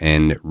renovations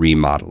and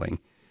remodeling.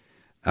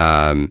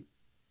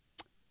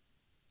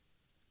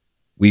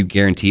 We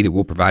guarantee that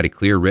we'll provide a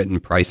clear written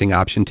pricing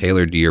option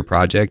tailored to your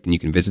project, and you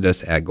can visit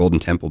us at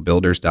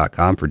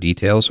goldenTempleBuilders.com for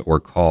details or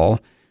call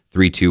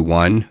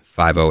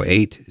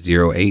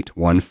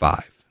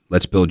 321-508-0815.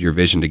 Let's build your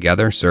vision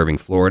together, serving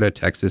Florida,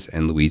 Texas,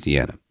 and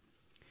Louisiana.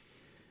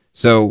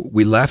 So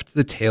we left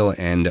the tail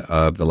end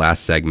of the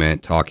last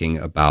segment talking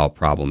about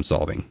problem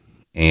solving.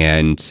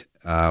 And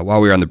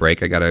while we were on the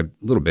break, I got a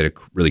little bit of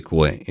really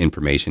cool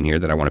information here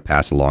that I want to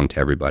pass along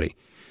to everybody.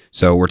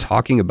 So we're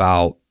talking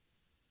about,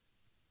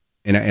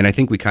 and I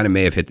think we kind of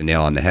may have hit the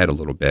nail on the head a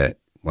little bit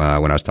when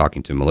I was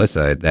talking to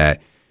Melissa,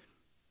 that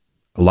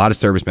a lot of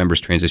service members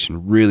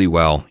transition really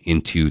well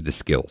into the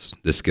skills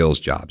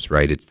jobs,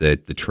 right? It's the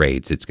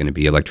trades. It's going to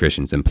be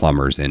electricians and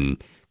plumbers and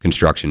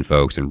construction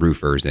folks and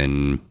roofers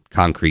and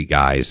concrete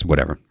guys,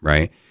 whatever,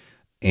 right?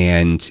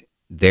 And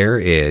there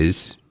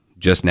is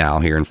just now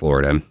here in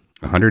Florida,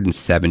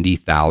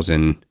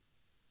 170,000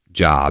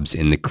 jobs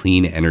in the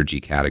clean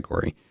energy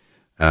category.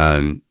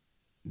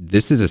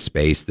 This is a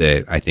space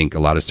that I think a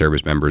lot of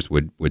service members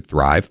would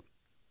thrive.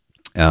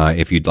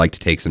 If you'd like to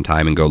take some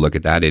time and go look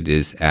at that, it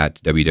is at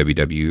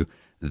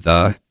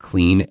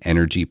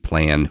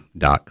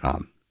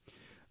www.thecleanenergyplan.com.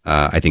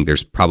 I think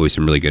there's probably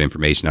some really good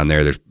information on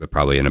there. There's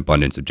probably an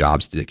abundance of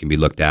jobs that can be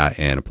looked at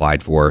and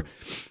applied for.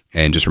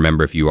 And just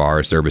remember, if you are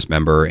a service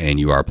member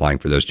and you are applying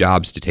for those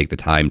jobs, to take the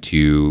time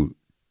to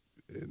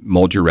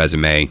mold your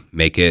resume,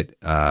 make it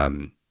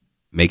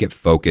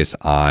focus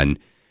on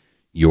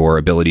your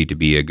ability to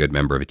be a good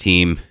member of a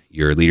team,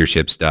 your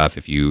leadership stuff,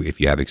 if you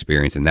have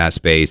experience in that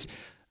space.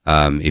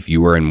 If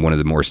you were in one of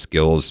the more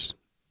skills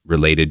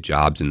related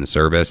jobs in the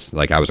service,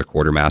 like I was a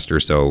quartermaster,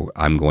 so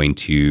I'm going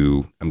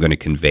to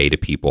convey to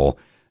people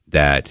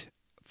that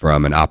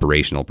from an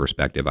operational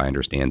perspective, I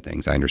understand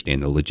things. I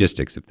understand the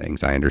logistics of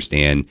things. I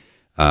understand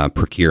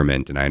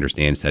procurement, and I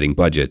understand setting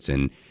budgets.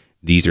 And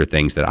these are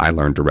things that I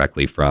learned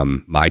directly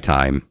from my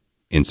time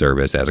in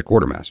service as a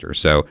quartermaster.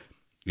 So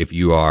if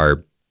you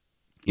are,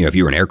 if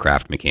you're an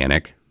aircraft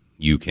mechanic,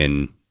 you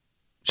can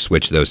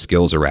switch those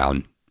skills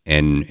around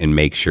and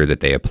make sure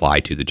that they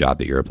apply to the job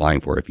that you're applying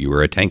for. If you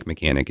were a tank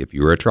mechanic, if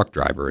you were a truck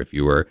driver, if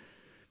you were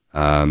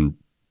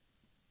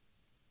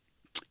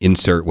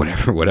insert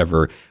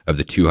whatever of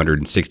the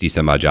 260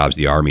 some odd jobs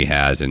the Army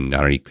has, and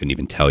couldn't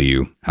even tell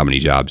you how many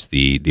jobs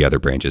the other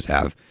branches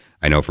have.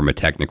 I know from a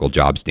technical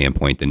job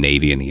standpoint, the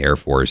Navy and the Air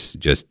Force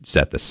just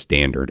set the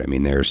standard. I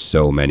mean, there's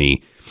so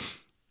many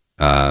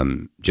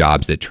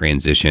jobs that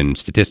transition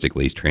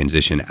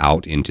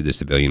out into the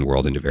civilian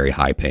world into very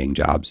high paying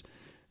jobs.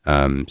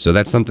 So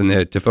that's something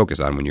to focus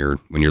on when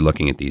you're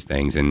looking at these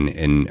things,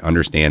 and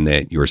understand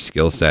that your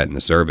skill set in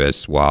the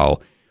service,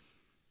 while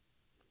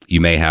you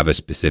may have a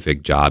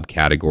specific job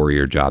category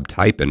or job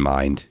type in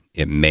mind,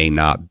 it may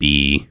not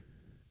be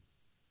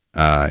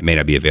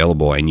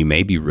available, and you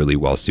may be really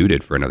well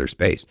suited for another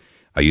space.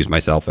 I use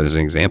myself as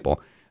an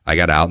example. I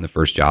got out, and the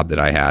first job that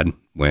I had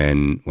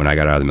when I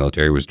got out of the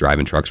military was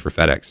driving trucks for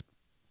FedEx.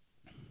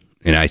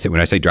 And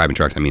when I say driving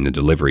trucks, I mean the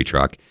delivery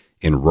truck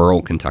in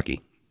rural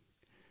Kentucky.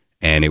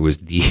 And it was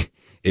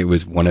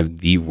one of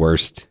the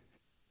worst.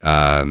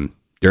 During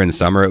the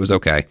summer, it was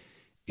okay.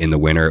 In the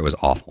winter, it was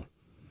awful.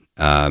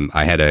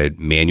 I had a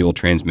manual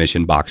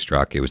transmission box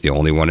truck. It was the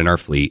only one in our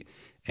fleet.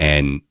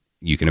 And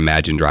you can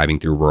imagine driving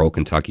through rural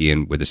Kentucky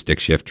and with a stick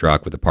shift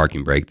truck with a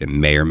parking brake that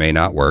may or may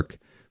not work,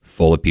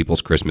 full of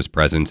people's Christmas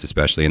presents,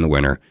 especially in the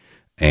winter,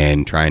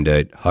 and trying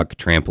to huck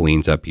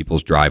trampolines up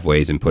people's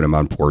driveways and put them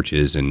on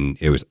porches. And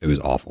it was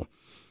awful.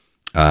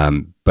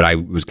 But I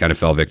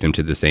fell victim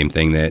to the same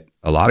thing that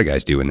a lot of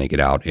guys do when they get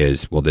out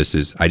is,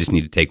 I just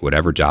need to take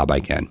whatever job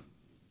I can.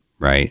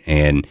 Right.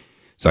 And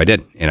so I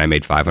did, and I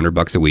made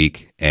 $500 a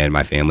week, and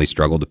my family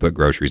struggled to put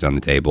groceries on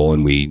the table.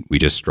 And we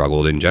just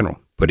struggled in general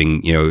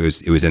putting,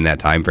 it was in that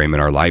time frame in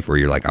our life where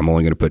you're like, I'm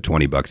only going to put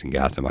 $20 in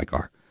gas in my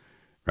car.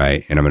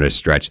 Right. And I'm going to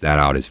stretch that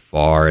out as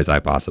far as I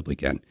possibly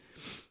can.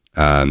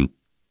 I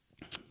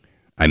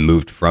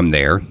moved from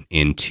there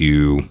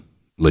into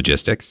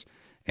logistics.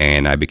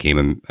 And I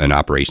became an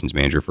operations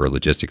manager for a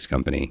logistics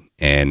company.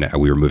 And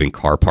we were moving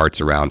car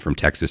parts around from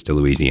Texas to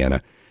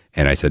Louisiana.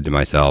 And I said to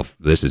myself,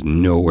 this is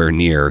nowhere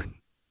near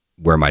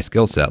where my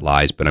skill set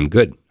lies, but I'm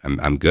good.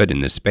 I'm good in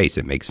this space.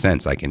 It makes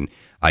sense. I can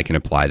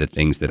apply the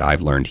things that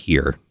I've learned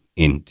here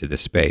into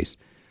this space.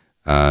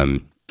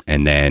 And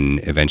then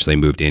eventually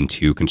moved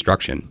into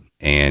construction.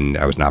 And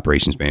I was an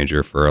operations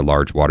manager for a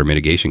large water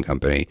mitigation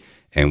company.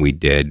 And we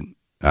did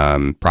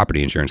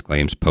property insurance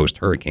claims post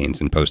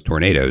hurricanes and post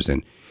tornadoes.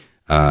 And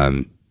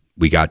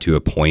we got to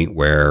a point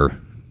where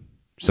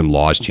some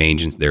laws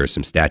changes, there were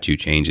some statute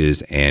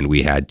changes, and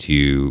we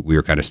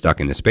were kind of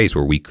stuck in the space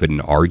where we couldn't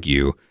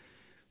argue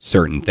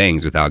certain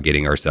things without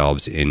getting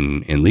ourselves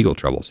in legal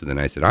trouble. So then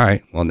I said, all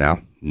right, well,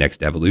 now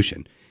next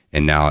evolution.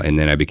 And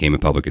then I became a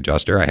public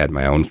adjuster. I had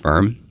my own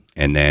firm,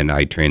 and then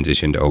I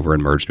transitioned over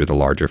and merged with a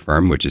larger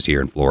firm, which is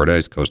here in Florida.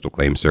 It's Coastal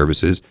Claims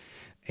Services.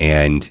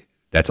 And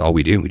that's all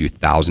we do. We do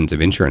thousands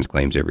of insurance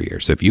claims every year.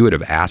 So if you would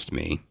have asked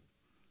me,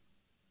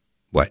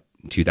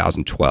 in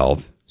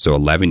 2012, so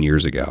 11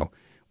 years ago,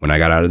 when I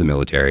got out of the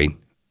military,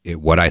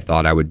 what I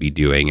thought I would be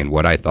doing and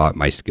what I thought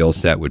my skill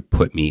set would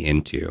put me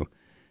into,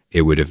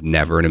 it would have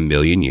never in a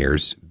million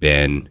years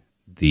been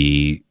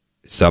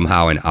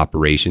somehow in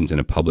operations in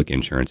a public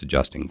insurance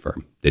adjusting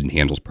firm that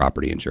handles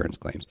property insurance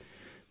claims.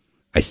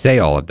 I say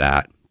all of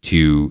that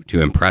to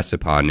impress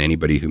upon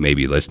anybody who may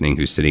be listening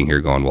who's sitting here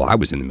going, well, I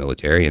was in the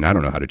military and I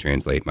don't know how to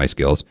translate my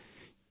skills.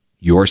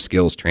 Your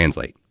skills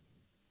translate.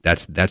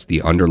 That's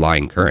the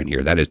underlying current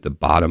here. That is the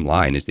bottom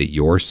line, is that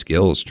your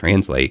skills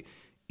translate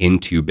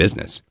into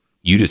business.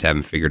 You just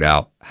haven't figured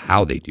out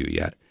how they do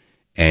yet.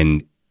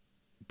 And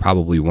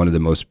probably one of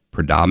the most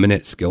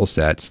predominant skill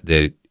sets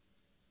that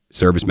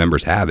service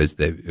members have is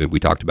that we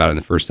talked about in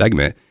the first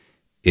segment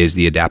is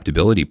the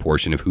adaptability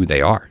portion of who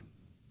they are.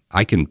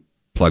 I can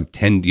plug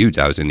 10 dudes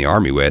I was in the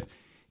Army with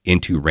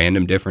into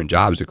random different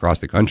jobs across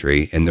the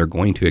country, and they're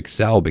going to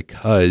excel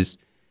because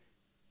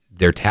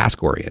they're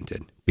task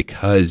oriented,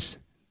 because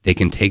they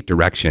can take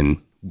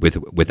direction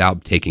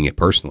without taking it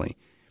personally.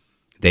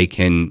 They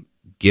can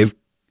give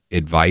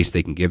advice,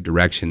 they can give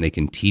direction, they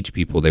can teach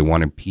people. They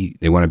want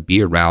to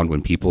be around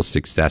when people's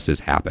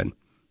successes happen.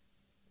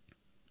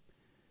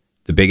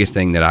 The biggest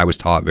thing that I was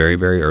taught very,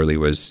 very early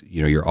was,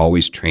 you're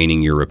always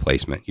training your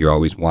replacement. You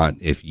always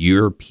if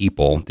your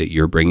people that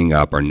you're bringing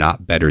up are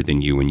not better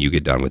than you when you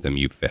get done with them,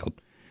 you've failed.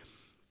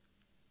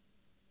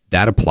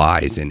 That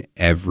applies in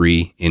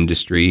every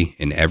industry,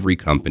 in every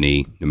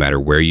company, no matter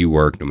where you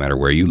work, no matter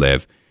where you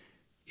live.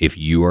 If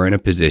you are in a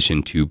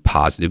position to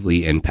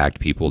positively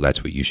impact people,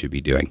 that's what you should be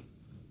doing.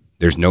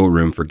 There's no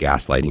room for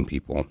gaslighting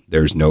people.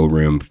 There's no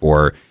room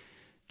for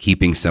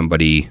keeping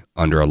somebody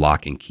under a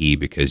lock and key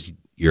because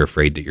you're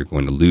afraid that you're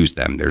going to lose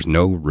them. There's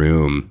no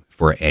room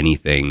for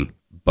anything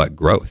but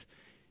growth.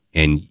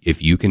 And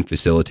if you can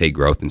facilitate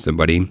growth in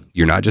somebody,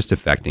 you're not just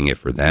affecting it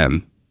for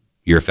them.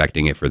 You're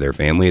affecting it for their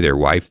family, their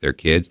wife, their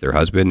kids, their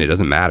husband. It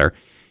doesn't matter.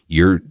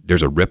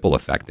 There's a ripple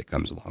effect that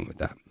comes along with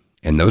that.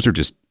 And those are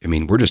just,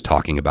 we're just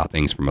talking about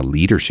things from a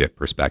leadership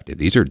perspective.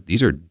 These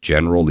are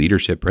general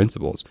leadership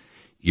principles.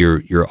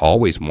 You're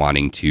always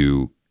wanting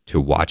to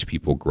watch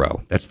people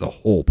grow. That's the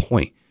whole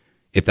point.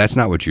 If that's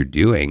not what you're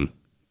doing,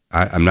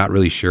 I'm not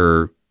really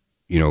sure,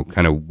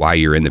 kind of why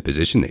you're in the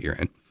position that you're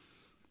in.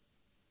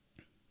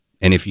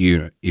 And if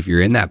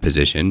you're in that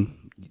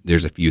position,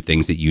 there's a few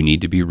things that you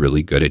need to be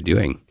really good at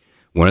doing.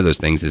 One of those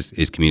things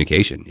is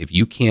communication. If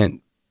you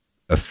can't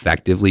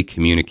effectively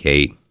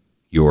communicate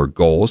your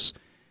goals,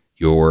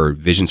 your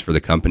visions for the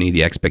company,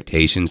 the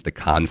expectations, the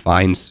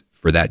confines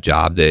for that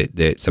job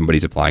that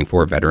somebody's applying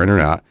for, veteran or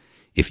not,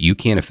 if you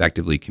can't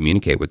effectively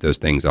communicate what those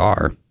things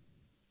are,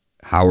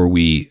 how are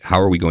we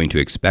going to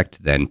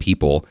expect then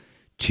people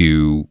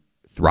to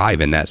thrive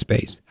in that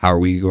space? How are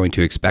we going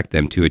to expect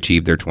them to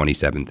achieve their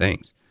 27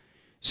 things?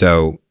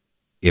 So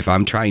if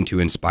I'm trying to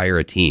inspire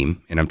a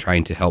team and I'm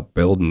trying to help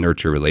build and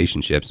nurture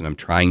relationships and I'm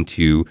trying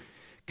to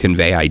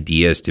convey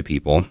ideas to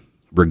people,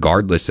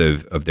 regardless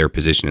of their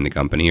position in the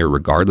company or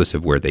regardless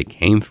of where they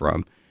came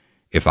from,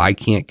 if I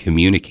can't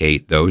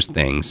communicate those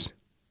things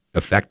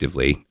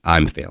effectively,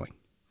 I'm failing.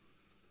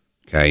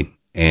 Okay.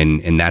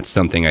 And that's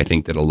something I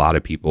think that a lot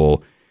of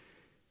people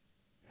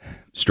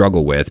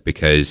struggle with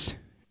because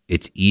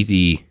it's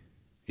easy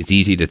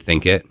to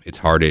think it. It's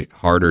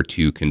harder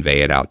to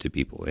convey it out to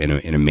people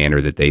in a manner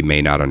that they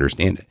may not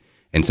understand it.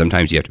 And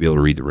sometimes you have to be able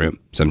to read the room.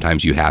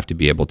 Sometimes you have to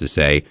be able to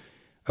say,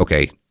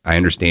 okay, I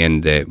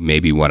understand that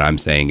maybe what I'm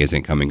saying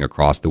isn't coming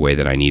across the way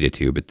that I need it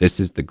to, but this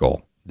is the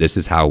goal. This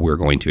is how we're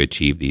going to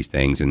achieve these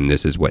things, and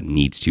this is what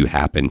needs to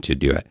happen to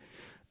do it.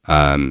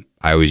 I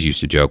always used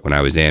to joke when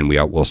I was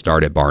we'll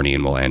start at Barney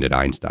and we'll end at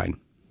Einstein,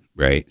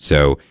 right?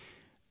 So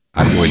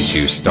I'm going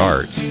to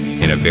start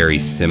in a very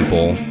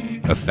simple,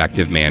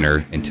 effective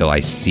manner until I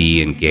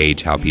see and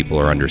gauge how people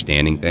are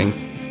understanding things,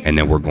 and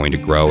then we're going to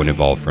grow and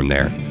evolve from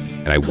there.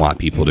 And I want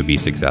people to be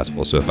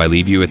successful. So if I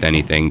leave you with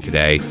anything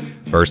today,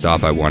 first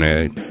off, I want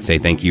to say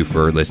thank you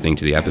for listening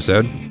to the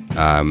episode.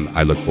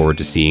 I look forward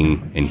to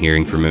seeing and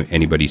hearing from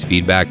anybody's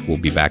feedback. We'll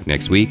be back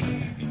next week.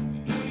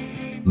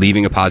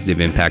 Leaving a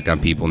positive impact on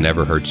people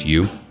never hurts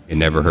you. It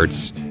never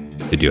hurts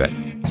to do it.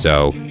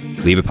 So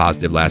leave a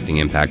positive, lasting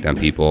impact on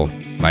people.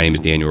 My name is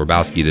Daniel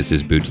Rabowski. This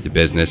is Boots to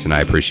Business, and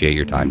I appreciate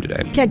your time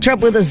today. Catch up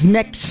with us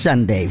next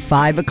Sunday,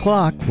 5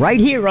 o'clock, right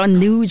here on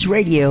News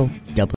Radio